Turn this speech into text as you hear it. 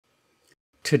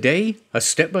Today, a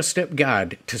step-by-step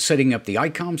guide to setting up the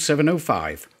Icom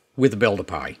 705 with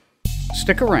Build-A-Pi.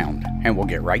 Stick around and we'll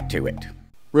get right to it.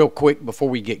 Real quick before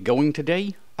we get going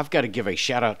today, I've got to give a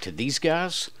shout out to these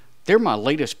guys. They're my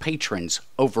latest patrons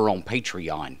over on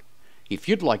Patreon. If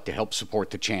you'd like to help support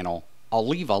the channel, I'll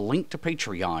leave a link to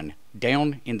Patreon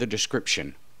down in the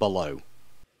description below.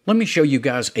 Let me show you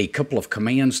guys a couple of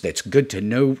commands that's good to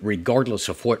know regardless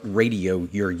of what radio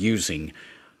you're using.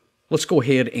 Let's go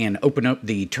ahead and open up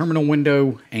the terminal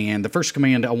window, and the first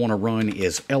command I want to run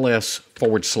is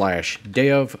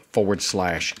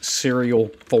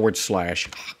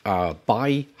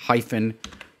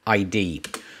ls/dev/serial/by-id.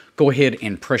 Go ahead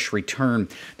and press return.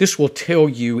 This will tell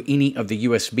you any of the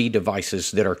USB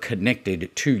devices that are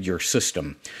connected to your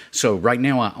system. So right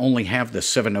now I only have the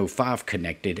 705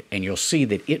 connected, and you'll see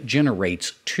that it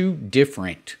generates two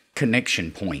different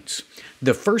connection points.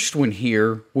 The first one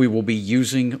here we will be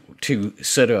using to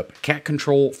set up cat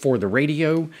control for the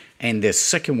radio, and this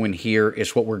second one here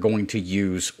is what we're going to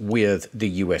use with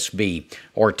the USB,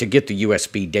 or to get the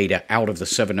USB data out of the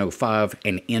 705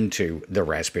 and into the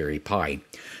Raspberry Pi.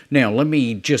 Now let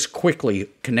me just quickly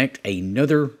connect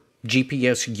another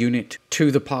GPS unit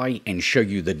to the Pi and show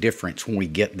you the difference when we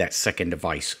get that second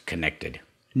device connected.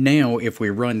 Now, if we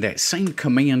run that same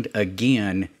command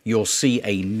again, you'll see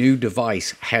a new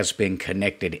device has been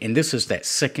connected. And this is that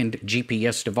second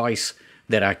GPS device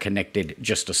that I connected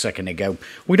just a second ago.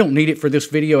 We don't need it for this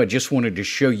video. I just wanted to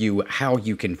show you how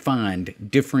you can find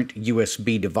different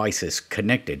USB devices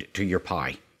connected to your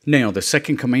Pi. Now, the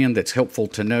second command that's helpful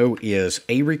to know is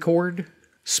arecord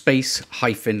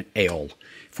 --L.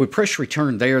 If we press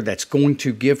return there, that's going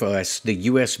to give us the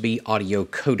USB audio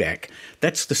codec.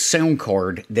 That's the sound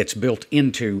card that's built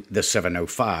into the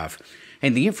 705.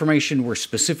 And the information we're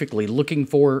specifically looking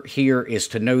for here is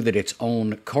to know that it's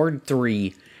on card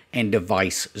 3 and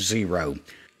device 0.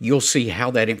 You'll see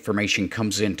how that information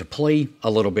comes into play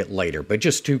a little bit later, but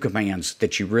just two commands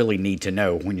that you really need to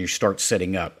know when you start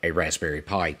setting up a Raspberry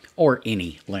Pi or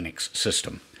any Linux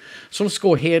system. So let's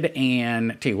go ahead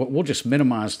and tell you what, we'll just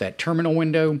minimize that terminal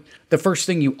window. The first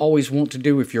thing you always want to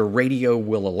do, if your radio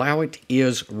will allow it,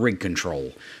 is rig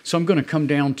control. So I'm going to come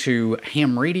down to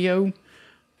ham radio,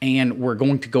 and we're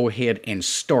going to go ahead and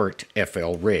start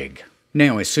FLRIG.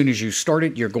 Now, as soon as you start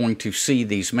it, you're going to see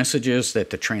these messages that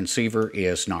the transceiver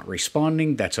is not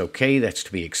responding. That's okay. That's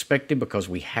to be expected because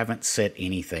we haven't set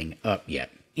anything up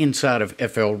yet. Inside of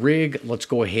FLRIG, let's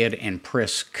go ahead and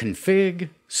press Config,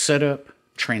 Setup,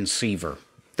 Transceiver.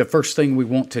 The first thing we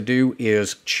want to do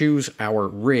is choose our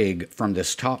rig from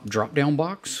this top drop-down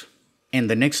box. And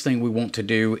the next thing we want to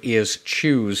do is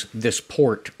choose this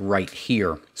port right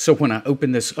here. So when I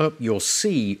open this up, you'll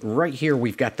see right here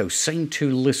we've got those same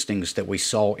two listings that we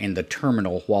saw in the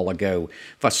terminal a while ago.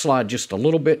 If I slide just a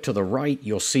little bit to the right,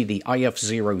 you'll see the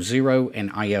IF00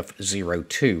 and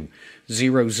IF02.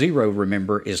 00,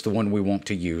 remember, is the one we want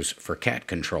to use for cat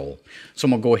control. So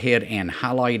I'm going to go ahead and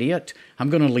highlight it. I'm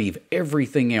going to leave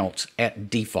everything else at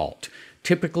default.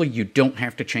 Typically, you don't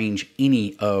have to change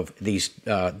any of these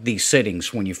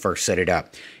settings when you first set it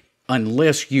up,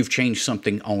 unless you've changed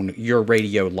something on your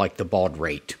radio like the baud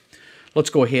rate. Let's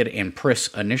go ahead and press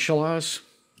Initialize,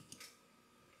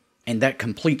 and that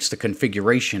completes the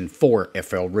configuration for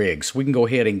FLRIG. So we can go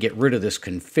ahead and get rid of this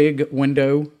config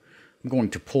window. I'm going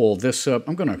to pull this up.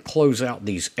 I'm going to close out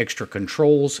these extra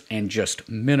controls and just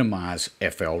minimize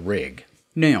FLRIG.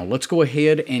 Now, let's go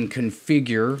ahead and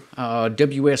configure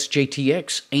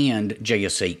WSJTX and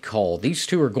JS8 call. These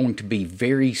two are going to be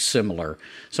very similar.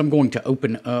 So I'm going to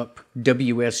open up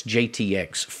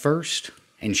WSJTX first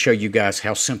and show you guys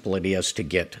how simple it is to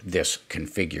get this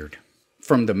configured.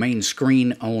 From the main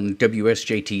screen on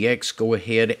WSJTX, go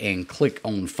ahead and click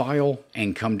on File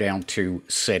and come down to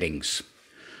Settings.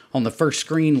 On the first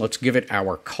screen, let's give it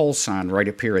our call sign right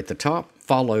up here at the top,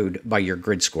 followed by your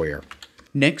grid square.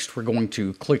 Next, we're going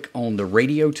to click on the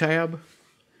radio tab.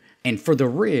 And for the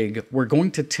rig, we're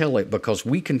going to tell it, because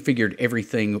we configured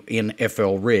everything in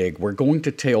FLRIG, we're going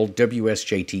to tell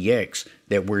WSJTX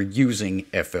that we're using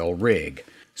FLRIG.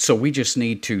 So we just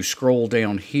need to scroll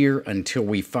down here until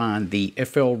we find the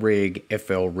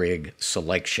FLRIG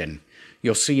selection.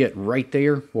 You'll see it right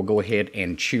there. We'll go ahead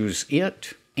and choose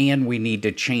it. And we need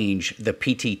to change the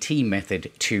PTT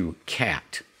method to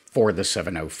cat for the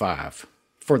 705.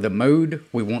 For the mode,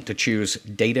 we want to choose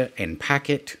data and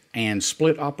packet, and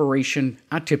split operation,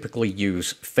 I typically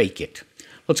use fake it.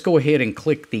 Let's go ahead and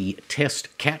click the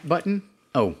test cat button.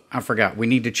 Oh, I forgot, we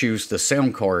need to choose the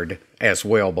sound card as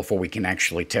well before we can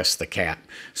actually test the cat.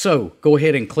 So go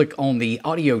ahead and click on the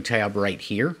audio tab right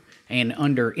here, and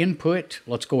under input,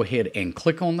 let's go ahead and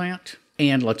click on that.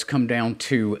 And let's come down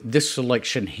to this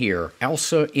selection here,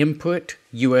 ALSA input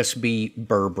USB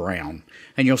Burr Brown.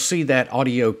 And you'll see that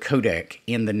audio codec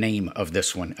in the name of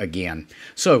this one again.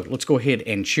 So let's go ahead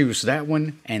and choose that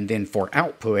one. And then for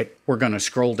output, we're going to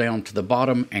scroll down to the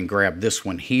bottom and grab this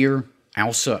one here,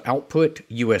 ALSA output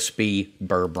USB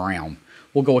Burr Brown.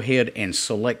 We'll go ahead and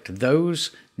select those.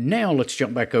 Now let's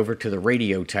jump back over to the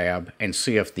radio tab and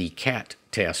see if the CAT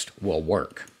test will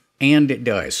work. And it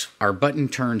does. Our button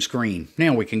turns green.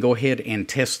 Now we can go ahead and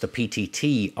test the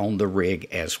PTT on the rig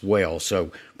as well.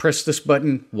 So press this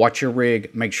button, watch your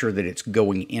rig, make sure that it's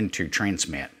going into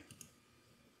transmit.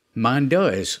 Mine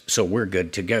does, so we're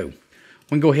good to go. We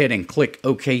can go ahead and click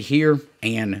OK here,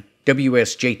 and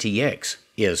WSJTX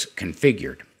is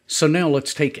configured. So now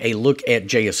let's take a look at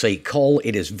JS8 call.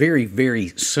 It is very, very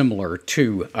similar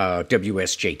to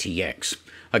WSJTX.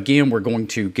 Again, we're going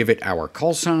to give it our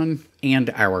call sign and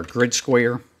our grid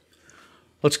square.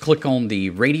 Let's click on the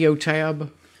radio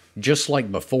tab. Just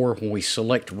like before, when we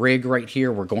select rig right here,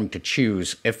 we're going to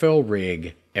choose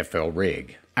FLRIG,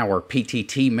 FLRIG. Our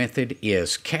PTT method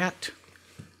is CAT.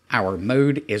 Our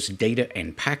mode is data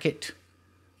and packet.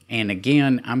 And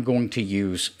again, I'm going to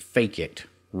use fake it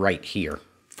right here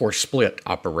for split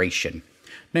operation.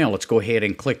 Now let's go ahead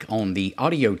and click on the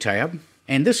audio tab.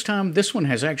 And this time, this one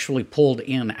has actually pulled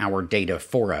in our data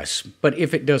for us. But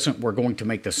if it doesn't, we're going to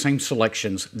make the same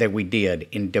selections that we did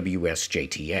in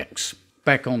WSJTX.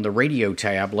 Back on the radio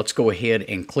tab, let's go ahead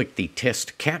and click the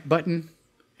Test CAT button,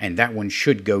 and that one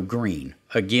should go green.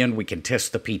 Again, we can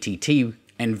test the PTT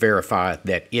and verify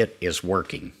that it is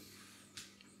working.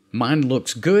 Mine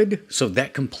looks good, so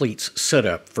that completes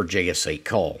setup for JS8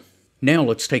 call. Now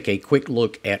let's take a quick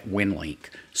look at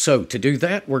Winlink. So to do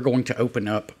that, we're going to open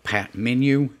up Pat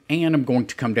Menu, and I'm going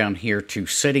to come down here to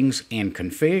Settings and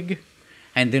Config,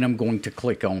 and then I'm going to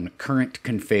click on Current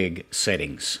Config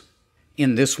Settings.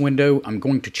 In this window, I'm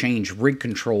going to change rig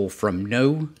control from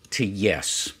No to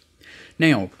Yes.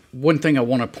 Now, one thing I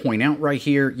want to point out right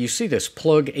here, you see this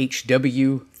plug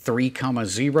HW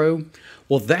 3,0.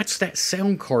 Well, that's that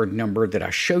sound card number that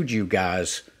I showed you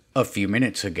guys a few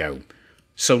minutes ago.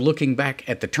 So looking back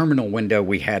at the terminal window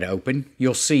we had open,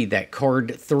 you'll see that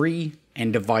card 3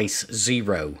 and device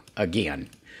 0 again.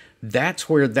 That's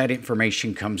where that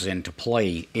information comes into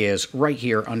play, is right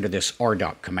here under this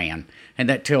RDOP command. And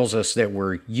that tells us that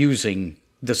we're using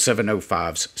the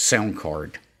 705's sound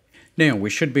card. Now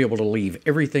we should be able to leave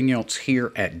everything else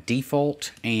here at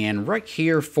default. And right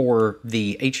here for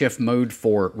the HF mode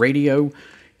for radio,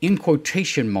 in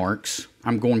quotation marks,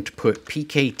 I'm going to put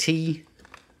PKT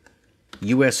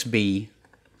USB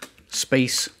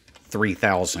space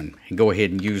 3000 and go ahead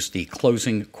and use the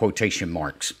closing quotation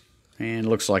marks. And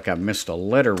looks like I missed a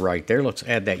letter right there. Let's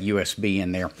add that USB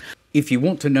in there. If you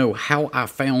want to know how I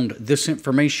found this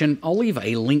information, I'll leave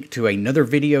a link to another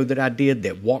video that I did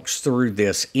that walks through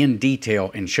this in detail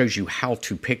and shows you how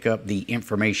to pick up the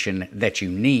information that you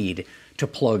need to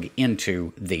plug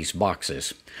into these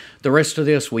boxes. The rest of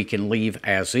this we can leave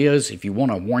as is. If you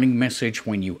want a warning message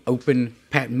when you open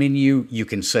Pat Menu, you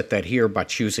can set that here by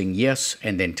choosing yes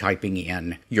and then typing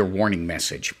in your warning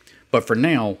message. But for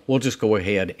now, we'll just go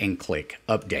ahead and click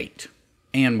Update.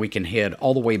 And we can head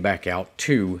all the way back out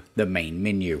to the main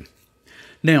menu.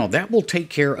 Now that will take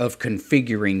care of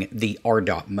configuring the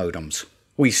RDOP modems.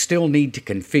 We still need to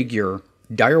configure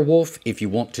Direwolf if you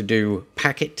want to do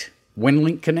packet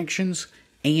Winlink connections,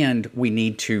 and we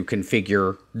need to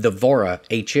configure the VARA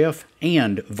HF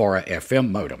and VARA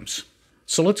FM modems.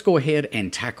 So let's go ahead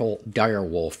and tackle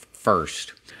Direwolf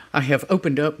first. I have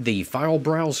opened up the file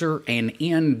browser, and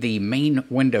in the main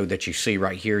window that you see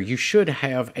right here, you should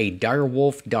have a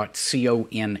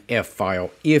direwolf.conf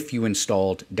file if you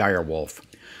installed Direwolf.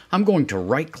 I'm going to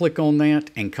right click on that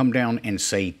and come down and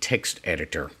say text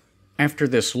editor. After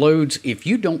this loads, if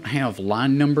you don't have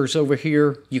line numbers over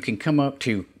here, you can come up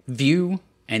to View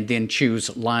and then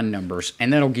choose Line Numbers,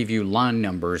 and that'll give you line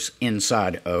numbers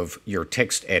inside of your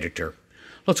text editor.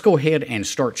 Let's go ahead and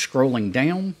start scrolling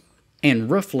down,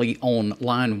 and roughly on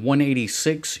line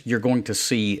 186, you're going to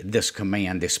see this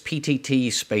command, this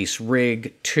PTT space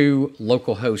rig 2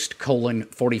 localhost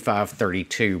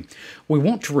 :4532. We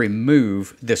want to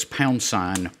remove this pound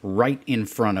sign right in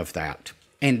front of that.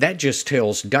 And that just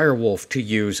tells Direwolf to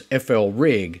use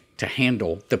FLRIG to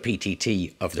handle the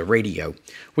PTT of the radio.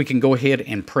 We can go ahead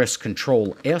and press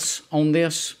Control S on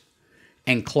this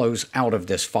and close out of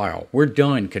this file. We're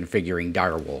done configuring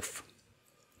Direwolf.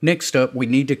 Next up, we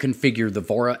need to configure the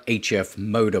VARA HF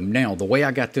modem. Now, the way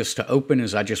I got this to open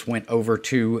is I just went over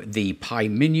to the Pi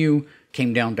menu,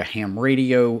 came down to Ham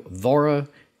Radio, VARA,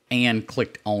 and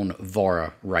clicked on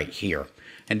VARA right here.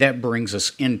 And that brings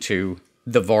us into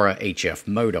the VARA HF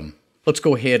modem. Let's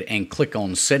go ahead and click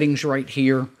on Settings right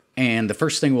here. And the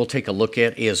first thing we'll take a look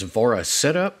at is VARA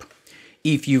Setup.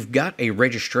 If you've got a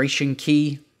registration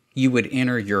key, you would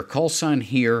enter your call sign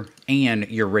here and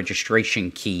your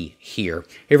registration key here.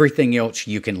 Everything else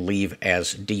you can leave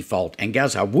as default. And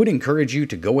guys, I would encourage you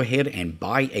to go ahead and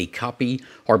buy a copy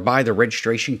or buy the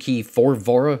registration key for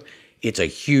VARA. It's a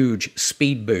huge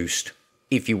speed boost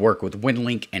if you work with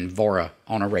Winlink and VARA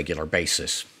on a regular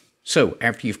basis. So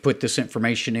after you've put this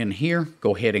information in here,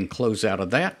 go ahead and close out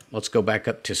of that. Let's go back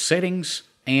up to Settings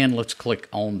and let's click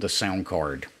on the sound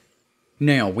card.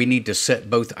 Now we need to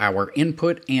set both our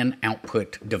input and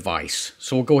output device.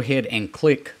 So we'll go ahead and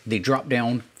click the drop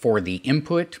down for the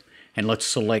input and let's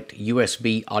select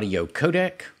USB audio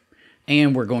codec.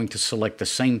 And we're going to select the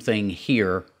same thing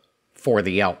here for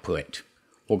the output.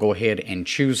 We'll go ahead and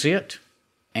choose it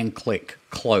and click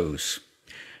close.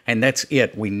 And that's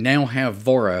it. We now have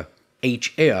VARA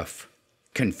HF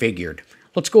configured.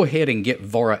 Let's go ahead and get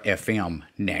VARA FM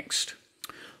next.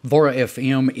 VARA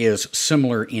FM is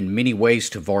similar in many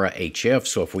ways to VARA HF,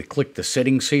 so if we click the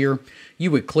settings here, you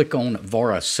would click on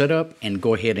VARA Setup and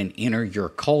go ahead and enter your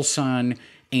call sign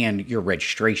and your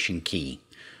registration key.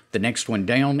 The next one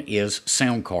down is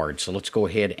sound card, so let's go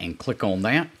ahead and click on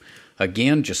that.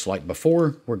 Again, just like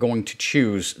before, we're going to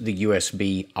choose the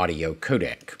USB audio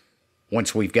codec.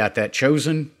 Once we've got that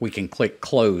chosen, we can click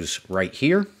close right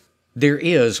here. There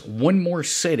is one more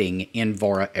setting in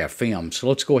VARA FM, so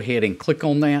let's go ahead and click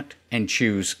on that and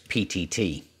choose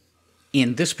PTT.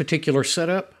 In this particular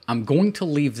setup, I'm going to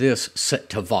leave this set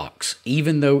to Vox,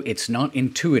 even though it's not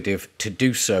intuitive to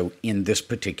do so in this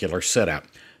particular setup.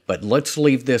 But let's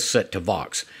leave this set to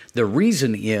Vox. The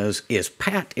reason is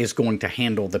Pat is going to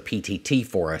handle the PTT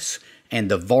for us,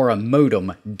 and the VARA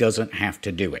modem doesn't have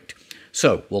to do it.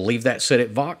 So we'll leave that set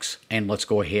at Vox, and let's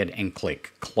go ahead and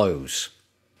click Close.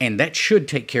 And that should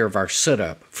take care of our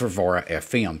setup for VARA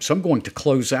FM. So I'm going to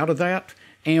close out of that,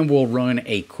 and we'll run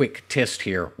a quick test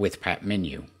here with Pat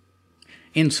Menu.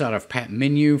 Inside of Pat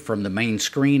Menu, from the main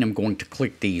screen, I'm going to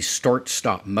click the Start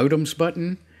Stop Modems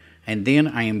button, and then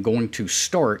I am going to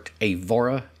start a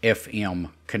VARA FM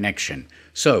connection.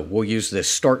 So we'll use this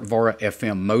Start VARA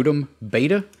FM Modem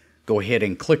beta. Go ahead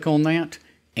and click on that,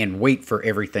 and wait for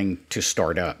everything to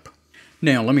start up.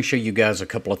 Now, let me show you guys a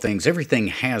couple of things. Everything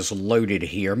has loaded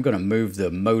here. I'm going to move the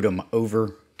modem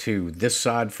over to this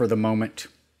side for the moment.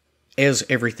 As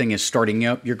everything is starting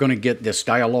up, you're going to get this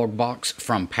dialog box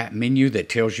from Pat Menu that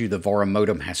tells you the VARA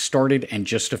modem has started, and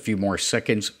just a few more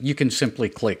seconds, you can simply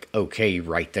click OK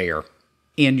right there.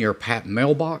 In your Pat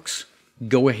mailbox,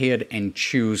 go ahead and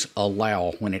choose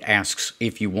Allow when it asks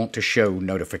if you want to show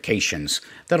notifications.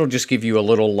 That'll just give you a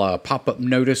little pop-up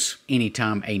notice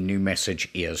anytime a new message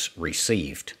is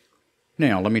received.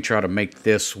 Now, let me try to make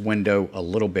this window a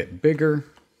little bit bigger,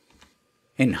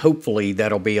 and hopefully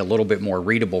that'll be a little bit more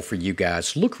readable for you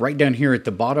guys. Look right down here at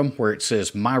the bottom where it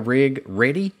says My Rig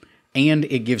Ready, and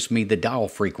it gives me the dial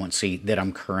frequency that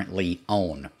I'm currently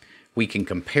on. We can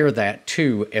compare that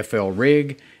to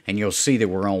FLRIG, and you'll see that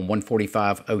we're on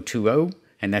 145.020,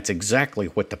 and that's exactly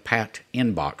what the Pat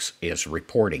inbox is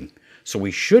reporting. So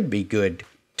we should be good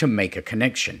to make a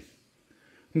connection.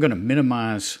 I'm going to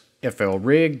minimize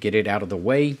FLRIG, get it out of the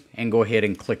way, and go ahead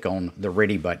and click on the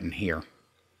Ready button here.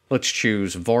 Let's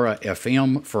choose VARA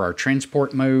FM for our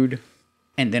transport mode,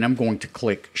 and then I'm going to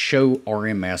click Show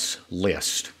RMS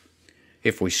List.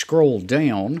 If we scroll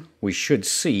down, we should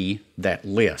see that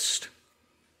list.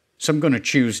 So I'm going to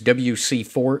choose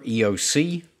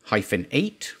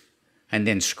WC4EOC-8, and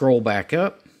then scroll back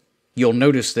up. You'll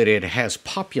notice that it has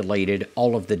populated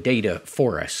all of the data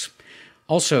for us.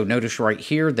 Also, notice right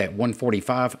here that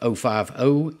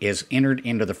 145.050 is entered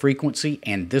into the frequency,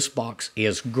 and this box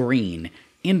is green,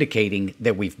 indicating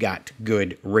that we've got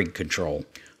good rig control.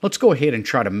 Let's go ahead and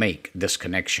try to make this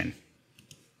connection.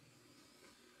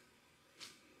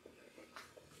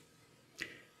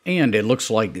 And it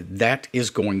looks like that is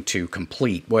going to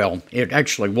complete. Well, it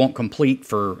actually won't complete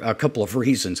for a couple of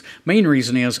reasons. Main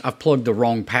reason is I've plugged the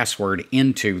wrong password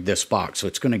into this box, so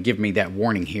it's going to give me that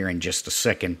warning here in just a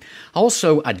second.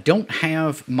 Also, I don't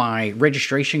have my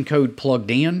registration code plugged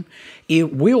in.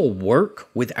 It will work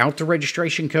without the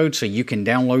registration code, so you can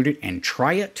download it and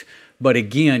try it. But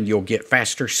again, you'll get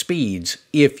faster speeds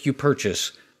if you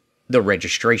purchase the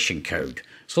registration code.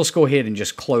 So let's go ahead and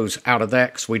just close out of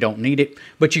that because we don't need it.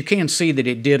 But you can see that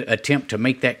it did attempt to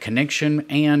make that connection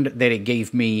and that it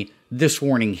gave me this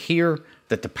warning here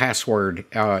that the password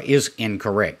is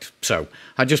incorrect. So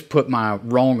I just put my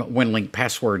wrong Winlink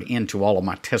password into all of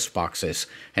my test boxes,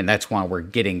 and that's why we're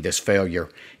getting this failure.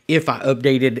 If I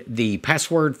updated the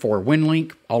password for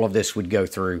Winlink, all of this would go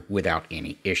through without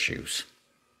any issues.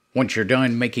 Once you're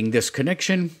done making this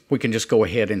connection, we can just go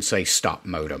ahead and say stop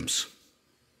modems.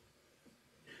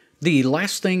 The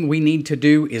last thing we need to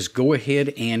do is go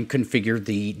ahead and configure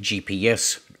the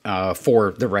GPS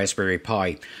for the Raspberry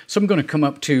Pi. So I'm going to come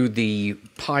up to the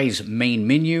Pi's main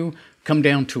menu, come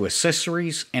down to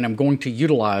Accessories, and I'm going to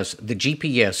utilize the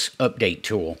GPS update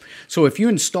tool. So if you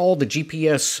install the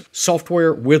GPS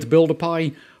software with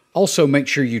Build-A-Pi, also make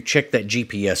sure you check that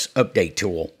GPS update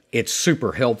tool. It's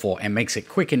super helpful and makes it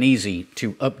quick and easy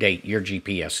to update your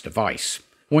GPS device.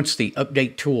 Once the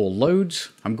update tool loads,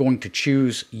 I'm going to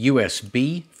choose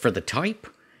USB for the type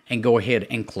and go ahead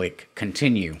and click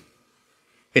Continue.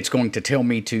 It's going to tell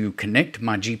me to connect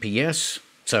my GPS,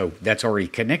 so that's already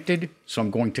connected, so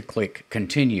I'm going to click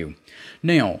Continue.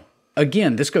 Now,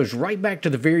 again, this goes right back to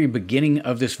the very beginning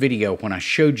of this video when I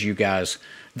showed you guys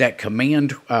that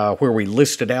command where we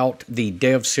listed out the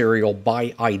dev serial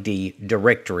by ID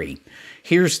directory.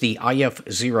 Here's the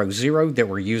IF00 that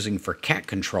we're using for cat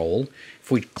control. If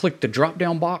we click the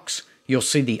drop-down box, you'll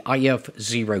see the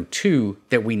IF02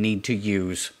 that we need to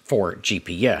use for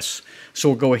GPS. So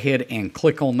we'll go ahead and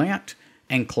click on that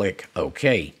and click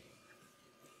OK.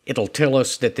 It'll tell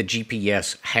us that the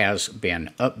GPS has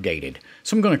been updated.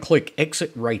 So I'm going to click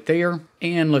Exit right there,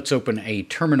 and let's open a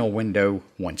terminal window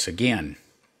once again.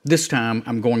 This time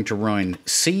I'm going to run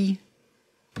C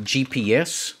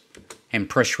GPS and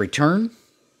press Return,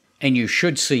 and you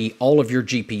should see all of your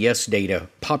GPS data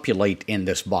populate in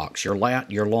this box. Your lat,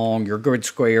 your long, your grid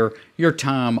square, your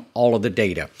time, all of the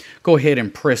data. Go ahead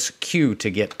and press Q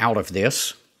to get out of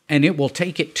this, and it will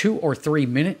take it 2 or 3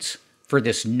 minutes for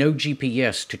this No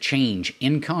GPS to change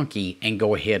in Conky and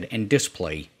go ahead and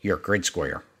display your grid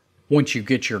square. Once you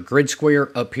get your grid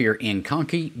square up here in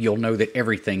Conky, you'll know that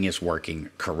everything is working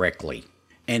correctly.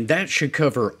 And that should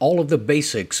cover all of the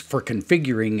basics for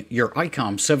configuring your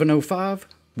Icom 705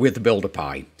 with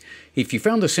Build-A-Pi. If you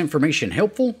found this information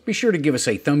helpful, be sure to give us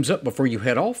a thumbs up before you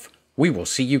head off. We will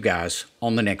see you guys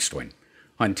on the next one.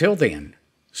 Until then,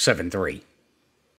 7-3.